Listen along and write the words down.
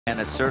And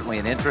it's certainly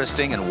an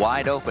interesting and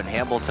wide-open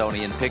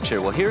Hambletonian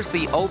picture. Well, here's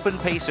the open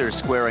pacers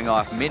squaring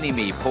off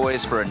Mini-Me,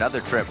 poised for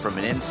another trip from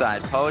an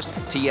inside post.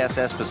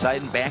 TSS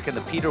Poseidon back in the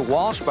Peter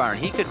Walsh barn.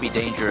 He could be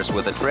dangerous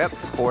with a trip.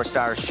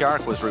 4-star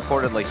Shark was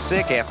reportedly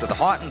sick after the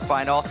Houghton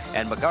final,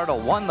 and McArdle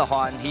won the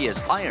Houghton. He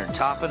is iron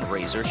top and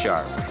razor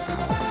sharp.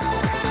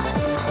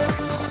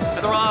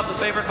 And they're off. The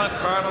favorite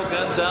MCARDLE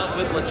guns out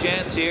with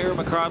Lachance here.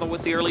 MCARDLE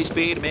with the early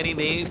speed.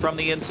 Mini-Me from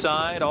the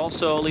inside.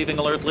 Also leaving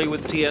alertly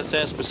with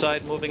TSS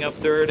Poseidon moving up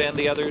third, and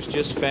the others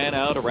just fan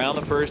out around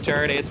the first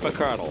turn. It's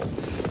MCARDLE.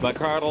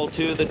 MCARDLE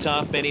to the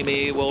top.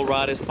 Mini-Me will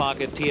ride his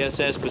pocket.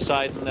 TSS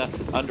Poseidon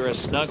under a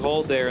snug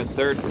hold there in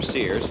third for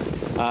Sears.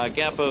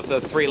 Gap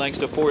of 3 lengths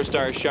to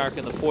 4-star Shark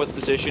in the 4th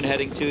position,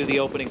 heading to the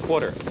opening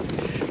quarter.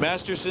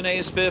 Masterson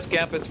is 5th,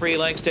 gap of 3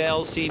 lengths to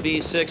LCB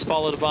 6th,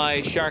 followed by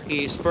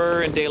Sharky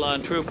Spur and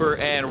Daylon Trooper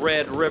and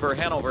Red River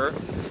Hanover,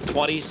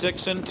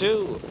 26 and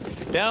 2.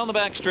 Down the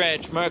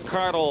backstretch,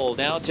 MCARDLE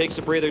now takes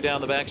a breather down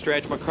the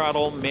backstretch.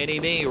 MCARDLE,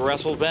 Mini-Me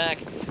wrestled back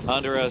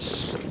under a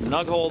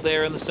snug hold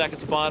there in the 2nd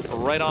spot,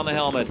 right on the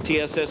helmet.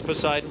 TSS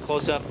Poseidon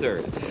close up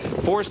 3rd.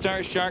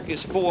 4-star Shark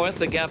is 4th,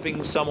 the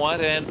gapping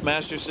somewhat, and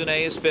Masterson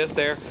A is 5th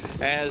there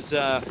as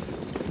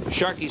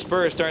Sharky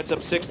Spur starts up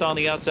 6th on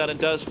the outside and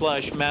does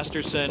flush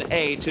Masterson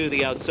A to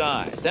the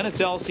outside. Then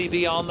it's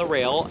LCB on the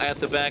rail. At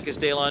the back is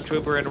Daylon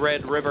Trooper and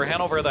Red River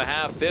Hanover, the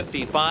half,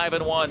 55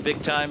 and 1.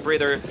 Big time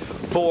breather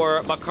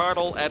for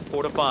MCARDLE at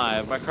 4 to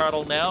 5.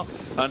 MCARDLE now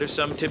under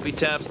some tippy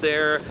taps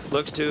there,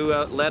 looks to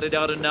let it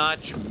out a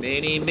notch.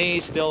 Mini-Me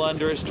still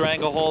under a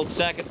stranglehold.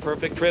 2nd,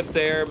 perfect trip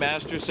there.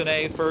 Masterson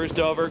A first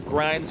over,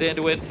 grinds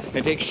into it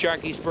and takes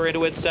Sharky Spur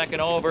into it. 2nd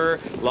over,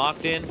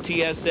 locked in.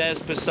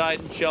 TSS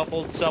Poseidon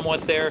shuffled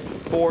somewhat there.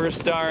 4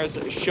 stars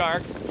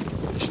Shark,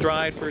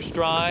 stride for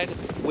stride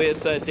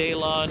with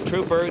Daylon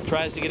Trooper,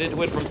 tries to get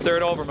into it from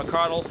 3rd over.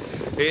 MCARDLE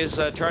is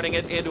turning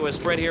it into a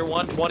sprint here.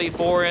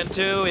 124 and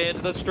 2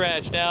 into the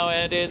stretch now,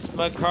 and it's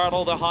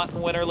MCARDLE, the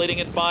Houghton winner, leading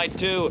it by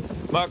 2.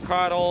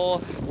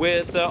 MCARDLE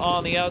with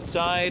on the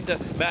outside,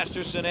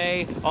 Masterson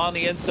A on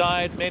the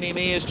inside.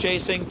 Mini-Me is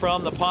chasing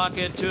from the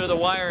pocket to the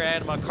wire,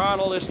 and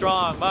MCARDLE is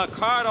strong.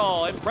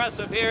 MCARDLE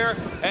impressive here,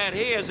 and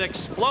he is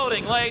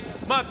exploding late.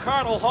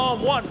 MCARDLE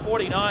home,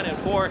 149 and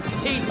 4. A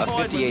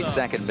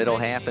 58-second middle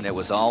half, and it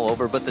was all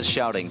over but the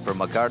shouting for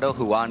MCARDLE,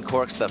 who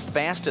uncorks the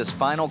fastest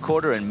final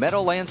quarter in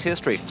Meadowlands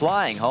history,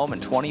 flying home in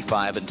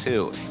 25 and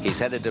 2. He's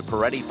headed to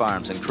Peretti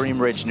Farms in Cream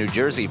Ridge, New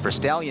Jersey for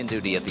stallion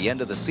duty at the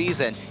end of the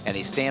season, and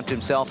he stamped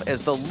himself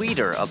as the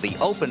leader of the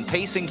open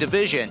pacing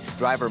division.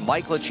 Driver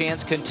Mike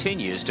Lachance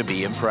continues to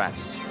be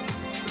impressed.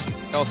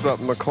 Tell us about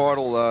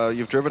MCARDLE.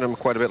 You've driven him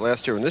quite a bit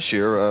last year and this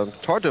year.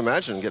 It's hard to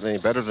imagine getting any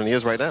better than he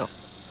is right now.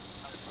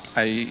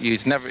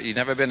 He's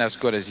never been as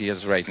good as he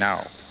is right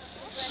now.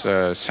 It's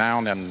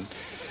sound and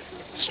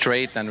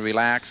straight and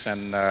relaxed,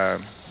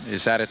 and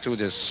his attitude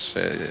is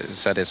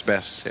at his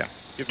best. Yeah.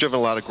 You've driven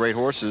a lot of great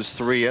horses,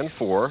 3 and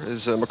 4.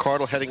 Is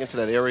MCARDLE heading into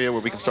that area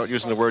where we can start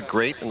using the word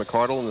great and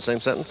MCARDLE in the same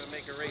sentence?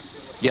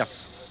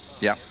 Yes.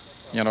 Yeah.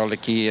 You know,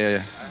 like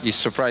he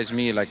surprised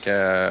me, like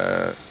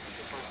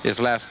his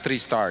last 3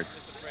 starts.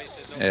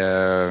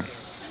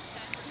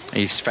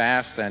 He's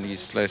fast, and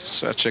he's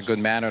such a good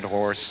mannered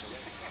horse.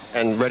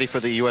 And ready for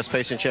the U.S.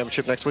 Pacing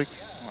Championship next week?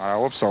 I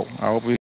hope so. I hope we